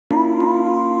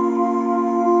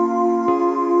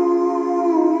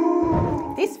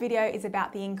This video is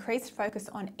about the increased focus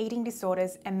on eating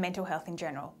disorders and mental health in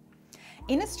general.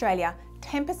 In Australia,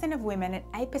 10% of women and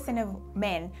 8% of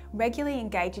men regularly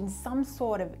engage in some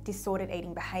sort of disordered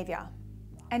eating behaviour.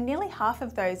 And nearly half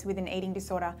of those with an eating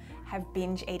disorder have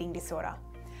binge eating disorder,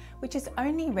 which has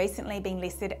only recently been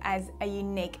listed as a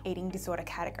unique eating disorder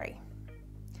category.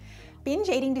 Binge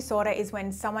eating disorder is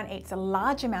when someone eats a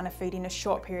large amount of food in a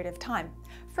short period of time.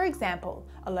 For example,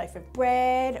 a loaf of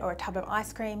bread or a tub of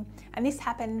ice cream, and this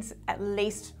happens at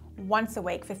least once a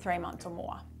week for 3 months or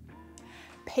more.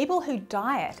 People who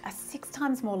diet are 6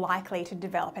 times more likely to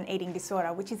develop an eating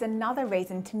disorder, which is another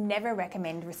reason to never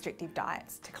recommend restrictive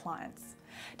diets to clients.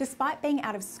 Despite being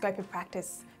out of scope of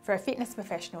practice for a fitness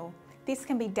professional, this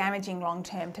can be damaging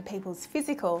long-term to people's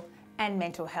physical and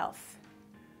mental health.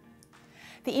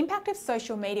 The impact of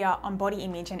social media on body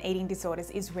image and eating disorders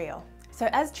is real. So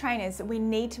as trainers, we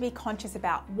need to be conscious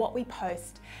about what we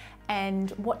post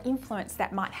and what influence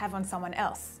that might have on someone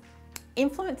else.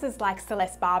 Influencers like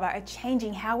Celeste Barber are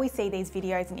changing how we see these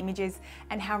videos and images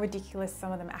and how ridiculous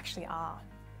some of them actually are.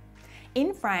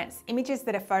 In France, images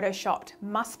that are photoshopped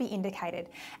must be indicated,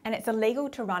 and it's illegal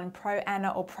to run pro-Ana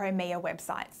or pro-Mia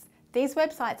websites. These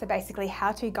websites are basically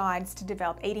how-to guides to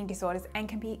develop eating disorders and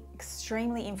can be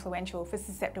extremely influential for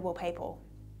susceptible people.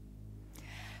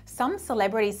 Some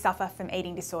celebrities suffer from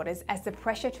eating disorders as the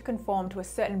pressure to conform to a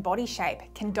certain body shape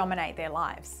can dominate their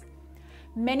lives.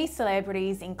 Many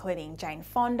celebrities, including Jane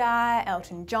Fonda,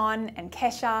 Elton John and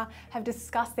Kesha, have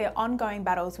discussed their ongoing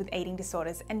battles with eating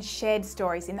disorders and shared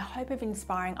stories in the hope of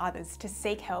inspiring others to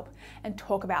seek help and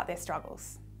talk about their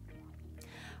struggles.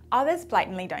 Others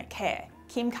blatantly don't care.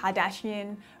 Kim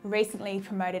Kardashian recently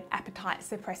promoted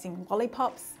appetite-suppressing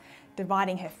lollipops,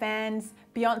 dividing her fans.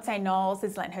 Beyonce Knowles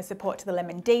has lent her support to the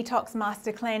Lemon Detox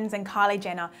Master Cleanse, and Kylie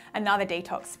Jenner another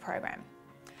detox program.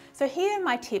 So here are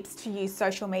my tips to use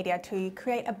social media to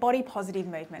create a body positive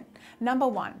movement. Number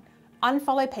 1,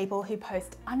 unfollow people who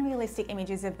post unrealistic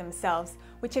images of themselves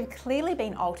which have clearly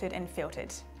been altered and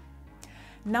filtered.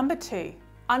 Number 2,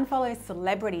 unfollow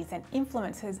celebrities and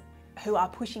influencers who are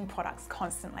pushing products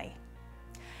constantly.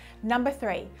 Number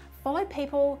 3, follow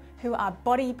people who are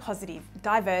body positive,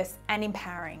 diverse and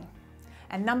empowering.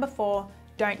 And number 4,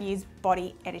 don't use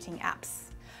body editing apps.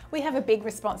 We have a big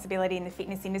responsibility in the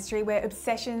fitness industry where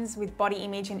obsessions with body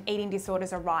image and eating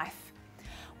disorders are rife.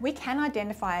 We can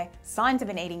identify signs of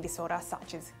an eating disorder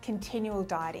such as continual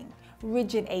dieting,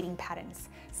 rigid eating patterns,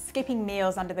 skipping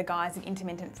meals under the guise of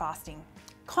intermittent fasting,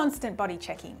 constant body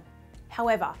checking.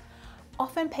 However,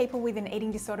 often people with an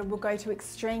eating disorder will go to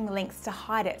extreme lengths to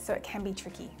hide it, so it can be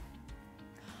tricky.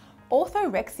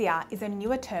 Orthorexia is a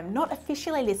newer term not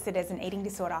officially listed as an eating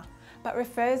disorder, but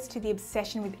refers to the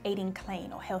obsession with eating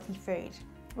clean or healthy food.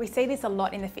 We see this a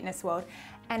lot in the fitness world,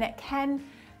 and it can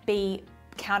be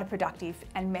counterproductive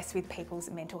and mess with people's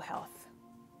mental health.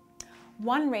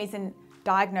 One reason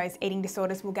diagnosed eating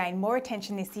disorders will gain more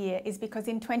attention this year is because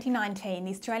in 2019,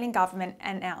 the Australian government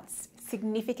announced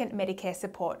significant Medicare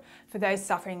support for those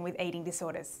suffering with eating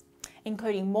disorders,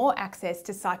 including more access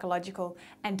to psychological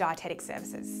and dietetic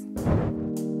services.